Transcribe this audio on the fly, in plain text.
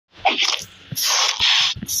Tubby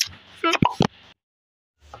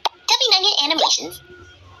Nugget animations.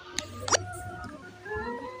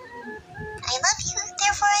 I love you,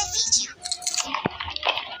 therefore I feed you.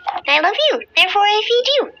 I love you, therefore I feed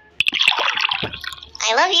you.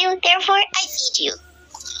 I love you, therefore I feed you.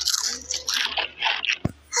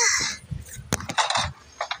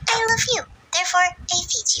 I love you, therefore I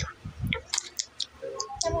feed you.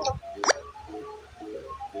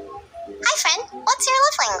 Hi friend, what's your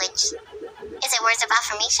love language? Is it words of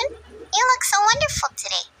affirmation? You look so wonderful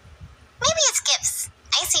today. Maybe it's gifts.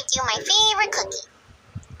 I saved you my favorite cookie.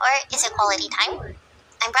 Or is it quality time?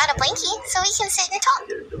 I brought a blankie so we can sit and talk.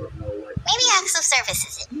 Maybe acts of service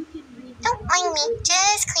is it. Don't mind me,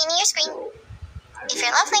 just cleaning your screen. If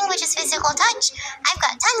your love language is physical touch, I've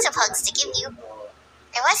got tons of hugs to give you.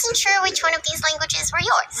 I wasn't sure which one of these languages were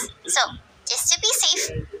yours, so just to be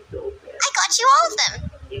safe, I got you all of them.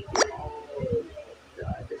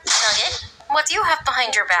 Nugget, what do you have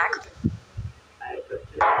behind your back?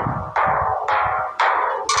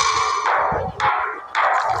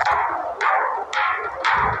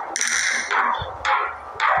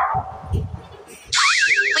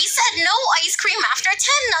 We said no ice cream after 10,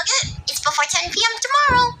 Nugget. It's before 10 p.m.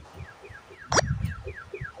 tomorrow.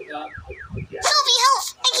 Tubby, help!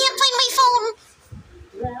 I can't find my phone.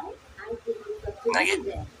 Nugget?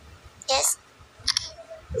 Yes?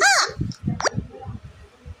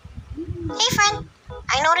 Hey friend,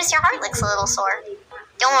 I noticed your heart looks a little sore.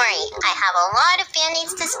 Don't worry, I have a lot of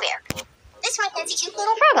band-aids to spare. This one has a cute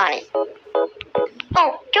little frog on it.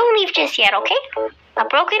 Oh, don't leave just yet, okay? A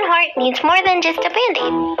broken heart needs more than just a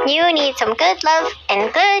band-aid. You need some good love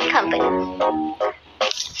and good company.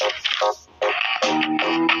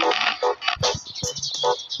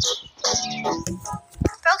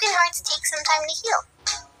 Broken hearts take some time to heal,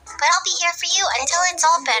 but I'll be here for you until it's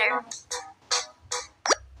all better.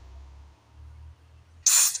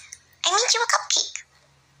 Psst, I made you a cupcake.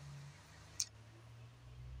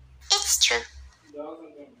 It's true.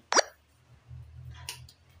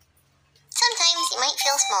 Sometimes you might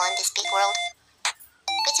feel small in this big world,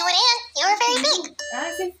 but to an ant, you are very big.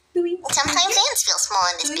 And sometimes ants feel small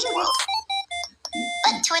in this big world,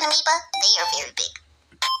 but to an amoeba, they are very big.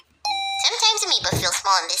 Sometimes amoeba feel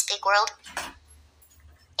small in this big world,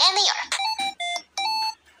 and they are.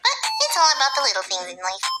 But it's all about the little things in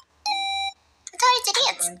life. I taught it to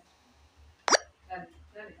dance.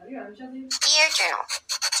 Dear Journal,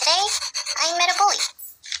 today I met a bully.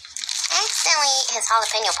 I accidentally ate his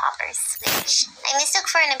jalapeno poppers, which I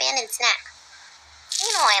mistook for an abandoned snack.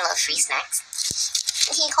 You know I love free snacks.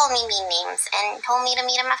 He called me mean names and told me to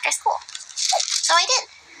meet him after school. So I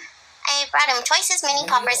did. I brought him twice as many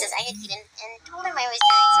poppers as I had eaten and told him I was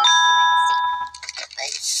very sorry for my mistake.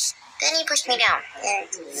 But then he pushed me down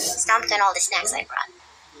and stomped on all the snacks I brought.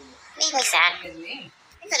 Made me sad.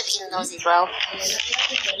 I could have eaten those as well.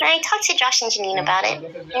 I talked to Josh and Janine about it,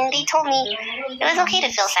 and they told me it was okay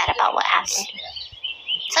to feel sad about what happened.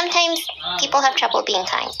 Sometimes people have trouble being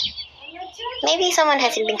kind. Maybe someone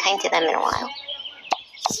hasn't been kind to them in a while.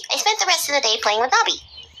 I spent the rest of the day playing with Nobby,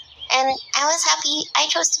 and I was happy I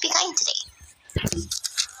chose to be kind today.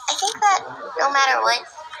 I think that no matter what,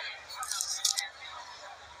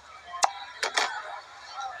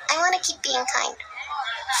 I want to keep being kind.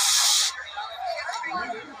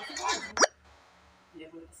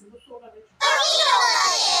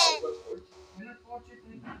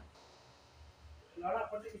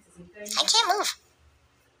 I can't move.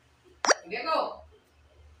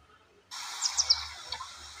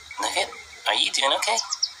 Nugget, are you doing okay?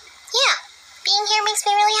 Yeah, being here makes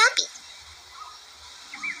me really happy.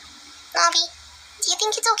 Nobby, do you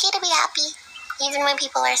think it's okay to be happy, even when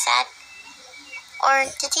people are sad? Or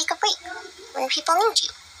to take a break when people need you?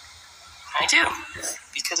 I do.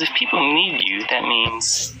 Because if people need you, that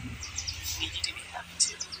means they need you to be happy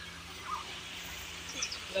too.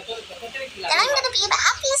 Then I'm gonna be the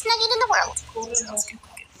happiest nugget in the world. Sounds good,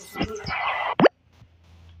 Nugget.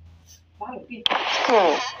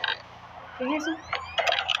 ¿Qué es eso?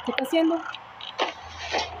 ¿Qué está haciendo?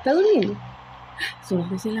 ¿Está durmiendo? Son las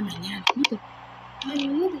 10 de la mañana. Nugget. Ay,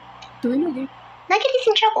 Nugget. ¿Tú ves, Nugget? Nugget is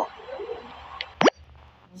in trouble.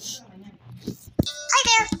 Hi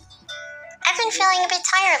there. I've been feeling a bit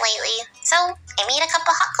tired lately, so I made a cup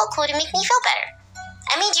of hot cocoa to make me feel better.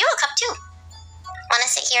 I made you a cup too. Wanna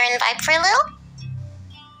sit here and vibe for a little?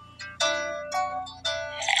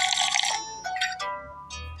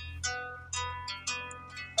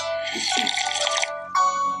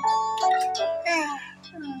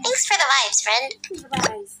 Thanks for the vibes, friend.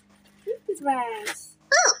 These vibes.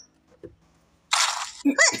 Ooh.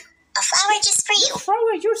 Look, a flower just for you.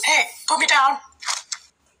 Flower, you're... Hey, put me down.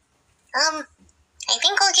 I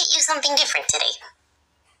think I'll get you something different today.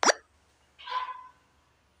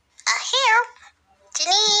 A hair?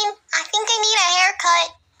 Janine, I think I need a haircut.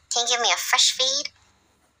 Can you give me a fresh fade?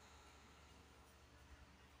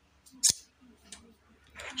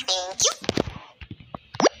 Thank you.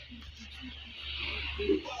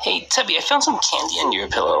 Hey, Tubby, I found some candy under your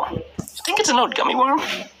pillow. I think it's an old gummy worm.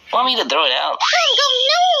 Want me to throw it out?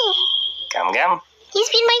 Oh, Gum gum. no! He's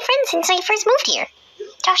been my friend since I first moved here.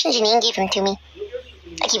 Josh and Janine gave him to me.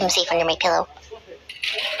 I keep him safe under my pillow.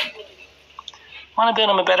 Want to build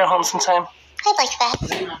him a better home sometime? I'd like that.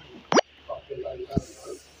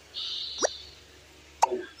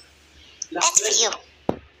 That's for you.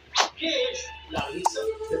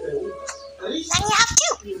 And you have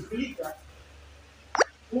two.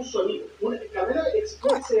 Un sonido, una cadena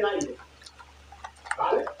expresa de aire,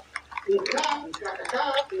 ¿vale? Un ja, un jajajá,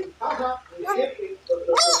 un jaja, un jeje,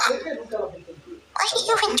 los jejes nunca los entendí. Why do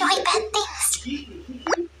you enjoy bad things?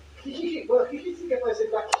 Bueno, jiji sí que puede ser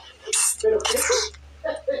bad, pero jeje.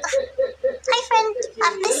 Hi, friend.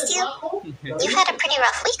 I've missed you. You've had a pretty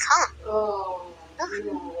rough week, huh?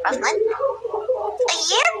 Rough month? A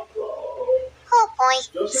year? Oh boy.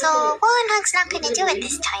 So, Hug's not going to do it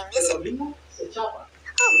this time, is it? We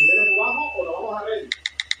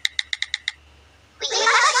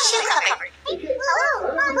have a shoe cupboard.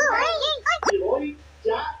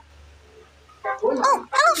 Oh,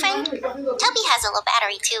 hello, friend. Tubby has a low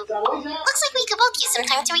battery, too. Looks like we could both use some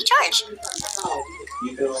time to recharge.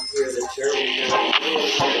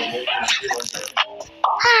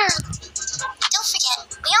 Don't forget,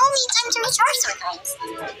 we all need time to recharge sometimes.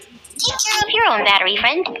 Take care of your own battery,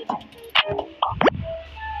 friend.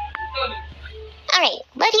 Alright,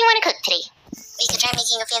 what do you want to cook today? We could try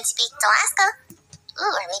making a fancy baked Alaska.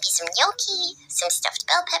 Ooh, or maybe some gnocchi, some stuffed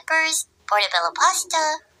bell peppers, portobello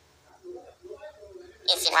pasta,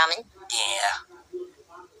 instant ramen. Yeah.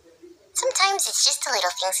 Sometimes it's just the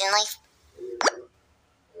little things in life.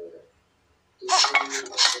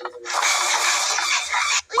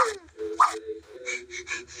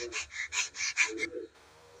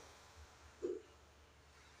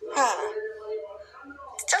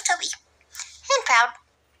 So Tubby. And proud.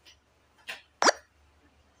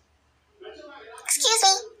 Excuse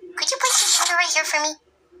me, could you place your finger right here for me?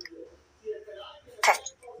 Perfect.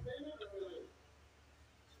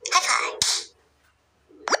 High five.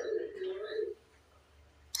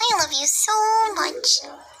 I love you so much.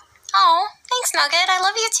 Oh, thanks, Nugget. I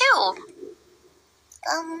love you too.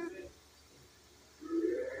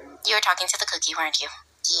 You were talking to the cookie, weren't you?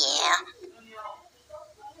 Yeah.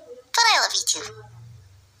 But I love you too.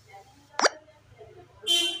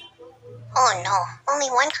 Oh no, only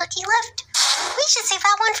one cookie left? We should save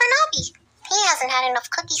that one for Nobby. He hasn't had enough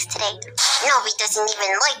cookies today. Nobby doesn't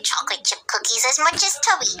even like chocolate chip cookies as much as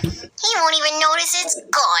Tubby. He won't even notice it's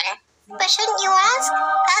gone. But shouldn't you ask?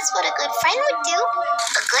 That's what a good friend would do.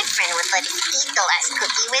 A good friend would let us eat the last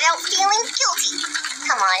cookie without feeling guilty.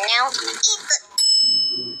 Come on now, eat the...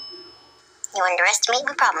 You underestimate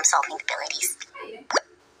my problem-solving abilities.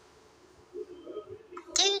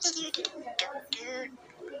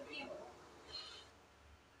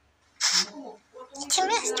 It's a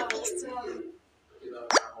masterpiece.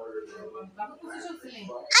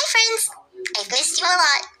 Hi, friends. I've missed you a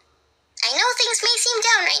lot. I know things may seem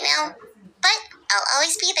down right now, but I'll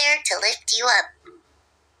always be there to lift you up.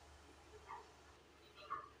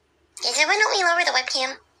 Why don't we lower the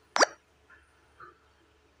webcam?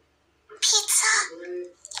 Pizza!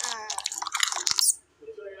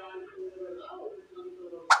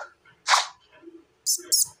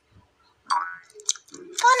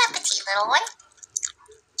 Bon appetit, little one.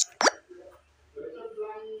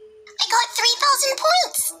 I got 3,000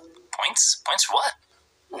 points! Points? Points for what?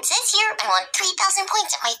 It says here I won 3,000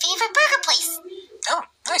 points at my favorite burger place. Oh,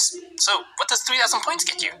 nice. So, what does 3,000 points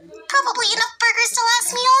get you? Probably enough burgers to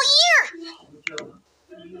last me all year.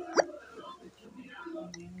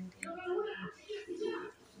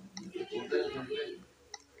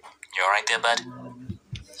 You alright there, bud?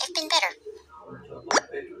 I've been better.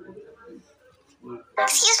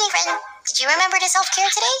 Excuse me, friend. Did you remember to self-care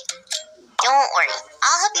today? Don't worry.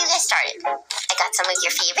 I'll help you get started. I got some of your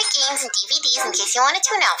favorite games and DVDs in case you want to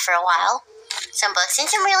tune out for a while. Some books and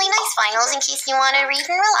some really nice vinyls in case you want to read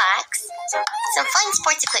and relax. Some fun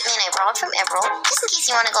sports equipment I borrowed from Emerald just in case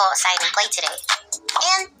you want to go outside and play today.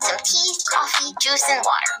 And some tea, coffee, juice, and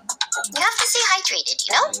water. You have to stay hydrated,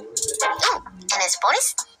 you know? Ooh, and as a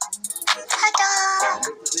bonus, ta-da!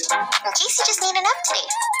 In case you just need a nap today.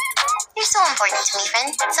 You're so important to me,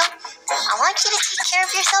 friend. So, I want you to take care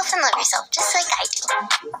of yourself and love yourself, just like I do.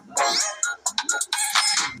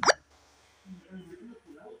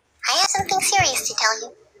 I have something serious to tell you.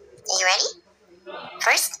 Are you ready?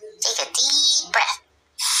 First, take a deep breath.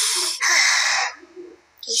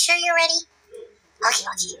 You sure you're ready? Okay.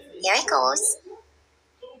 Here it goes.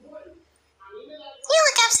 You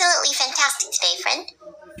look absolutely fantastic today, friend.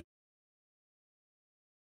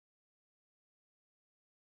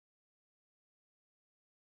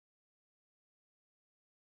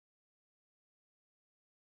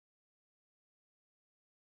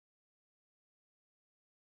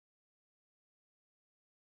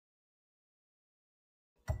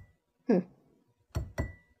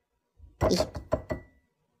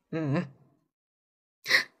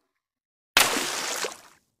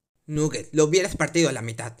 Nugget, lo hubieras partido a la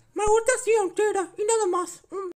mitad. Me gusta así entera y nada más.